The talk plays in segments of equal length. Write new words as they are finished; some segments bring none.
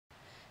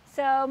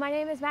So my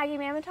name is Maggie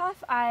Mamontoff.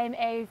 I'm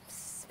a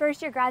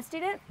first-year grad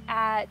student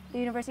at the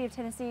University of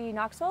Tennessee,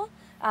 Knoxville,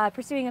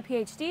 pursuing a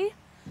PhD,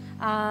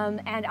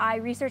 and I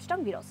research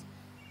dung beetles.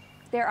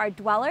 There are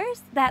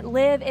dwellers that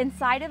live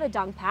inside of a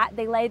dung pat.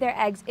 They lay their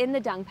eggs in the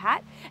dung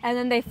pat, and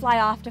then they fly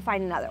off to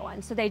find another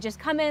one. So they just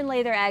come in,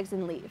 lay their eggs,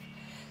 and leave.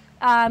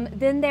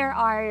 Then there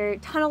are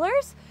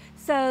tunnelers.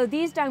 So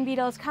these dung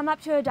beetles come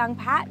up to a dung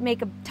pat,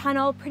 make a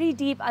tunnel pretty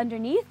deep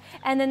underneath,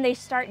 and then they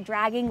start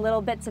dragging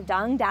little bits of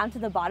dung down to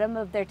the bottom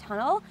of their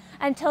tunnel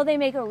until they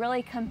make a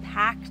really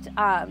compact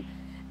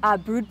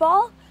brood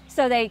ball.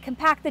 So they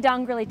compact the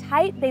dung really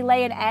tight, they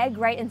lay an egg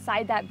right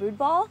inside that brood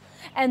ball,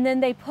 and then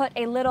they put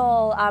a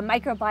little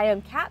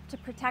microbiome cap to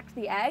protect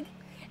the egg.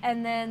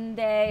 And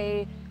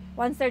then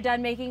once they're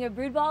done making a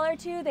brood ball or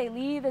two, they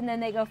leave and then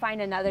they go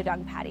find another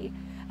dung patty.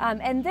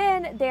 And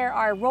then there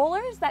are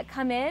rollers that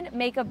come in,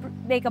 make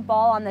a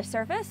ball on the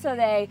surface, so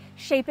they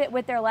shape it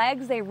with their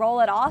legs, they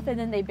roll it off, and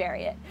then they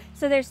bury it.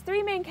 So there's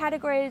three main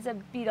categories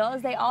of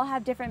beetles. They all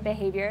have different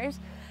behaviors,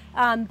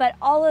 but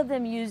all of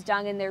them use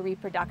dung in their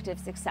reproductive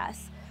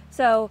success.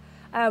 So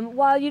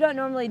while you don't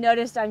normally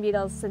notice dung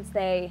beetles since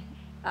they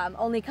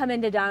only come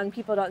into dung,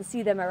 people don't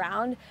see them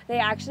around, they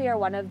actually are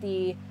one of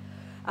the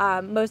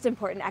most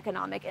important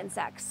economic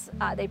insects.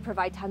 They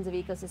provide tons of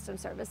ecosystem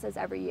services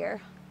every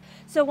year.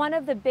 So one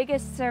of the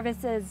biggest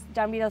services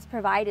dung beetles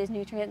provide is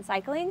nutrient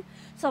cycling.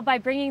 So by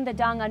bringing the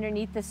dung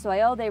underneath the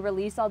soil, they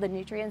release all the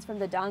nutrients from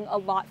the dung a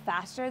lot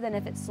faster than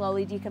if it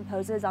slowly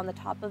decomposes on the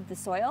top of the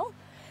soil.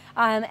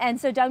 And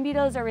so dung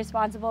beetles are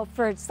responsible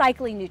for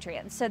cycling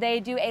nutrients. So they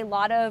do a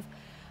lot of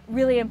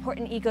really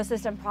important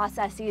ecosystem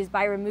processes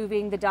by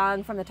removing the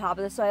dung from the top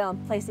of the soil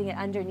and placing it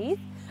underneath.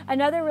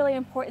 Another really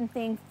important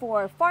thing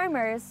for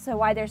farmers, so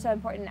why they're so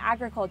important in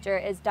agriculture,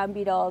 is dung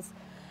beetles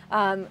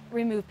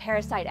remove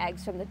parasite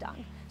eggs from the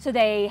dung. So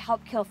they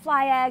help kill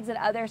fly eggs and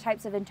other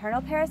types of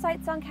internal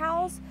parasites on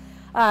cows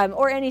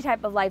or any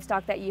type of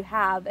livestock that you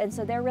have. And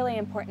so they're really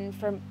important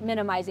for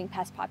minimizing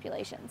pest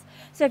populations.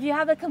 So if you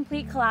have a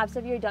complete collapse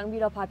of your dung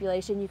beetle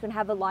population, you can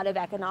have a lot of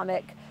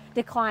economic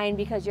decline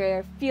because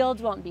your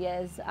fields won't be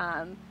as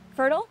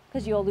fertile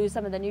because you'll lose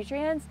some of the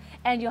nutrients,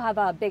 and you'll have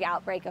a big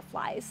outbreak of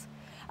flies.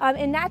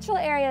 In natural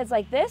areas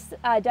like this,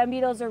 dung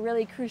beetles are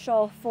really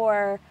crucial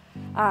for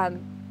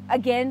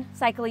again,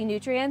 cycling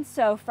nutrients.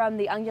 So from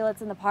the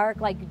ungulates in the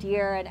park, like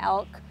deer and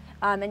elk,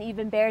 and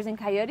even bears and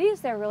coyotes,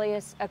 they're really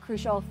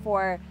crucial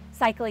for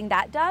cycling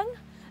that dung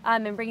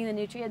and bringing the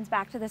nutrients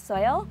back to the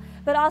soil.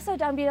 But also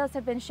dung beetles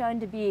have been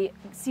shown to be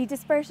seed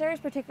dispersers,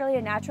 particularly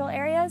in natural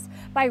areas,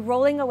 by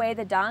rolling away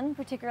the dung,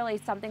 particularly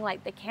something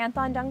like the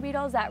canthon dung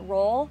beetles that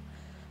roll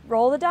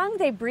the dung.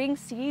 They bring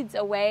seeds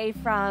away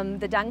from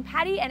the dung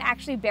patty and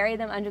actually bury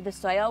them under the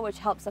soil, which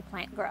helps the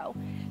plant grow.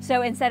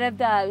 So instead of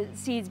the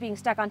seeds being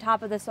stuck on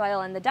top of the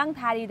soil in the dung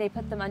patty, they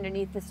put them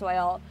underneath the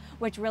soil,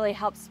 which really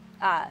helps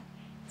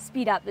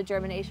speed up the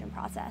germination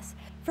process.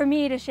 For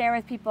me to share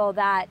with people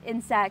that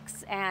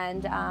insects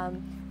and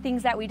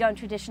things that we don't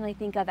traditionally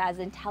think of as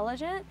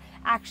intelligent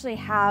actually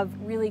have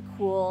really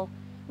cool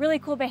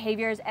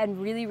behaviors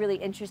and really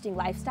interesting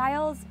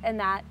lifestyles, and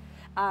that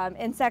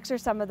insects are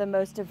some of the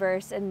most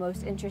diverse and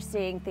most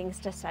interesting things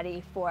to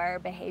study for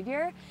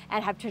behavior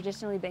and have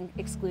traditionally been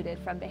excluded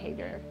from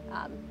behavior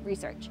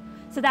research.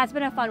 So that's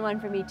been a fun one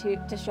for me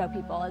to show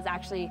people, is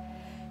actually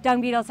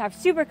dung beetles have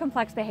super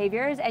complex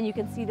behaviors and you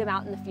can see them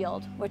out in the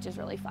field, which is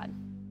really fun.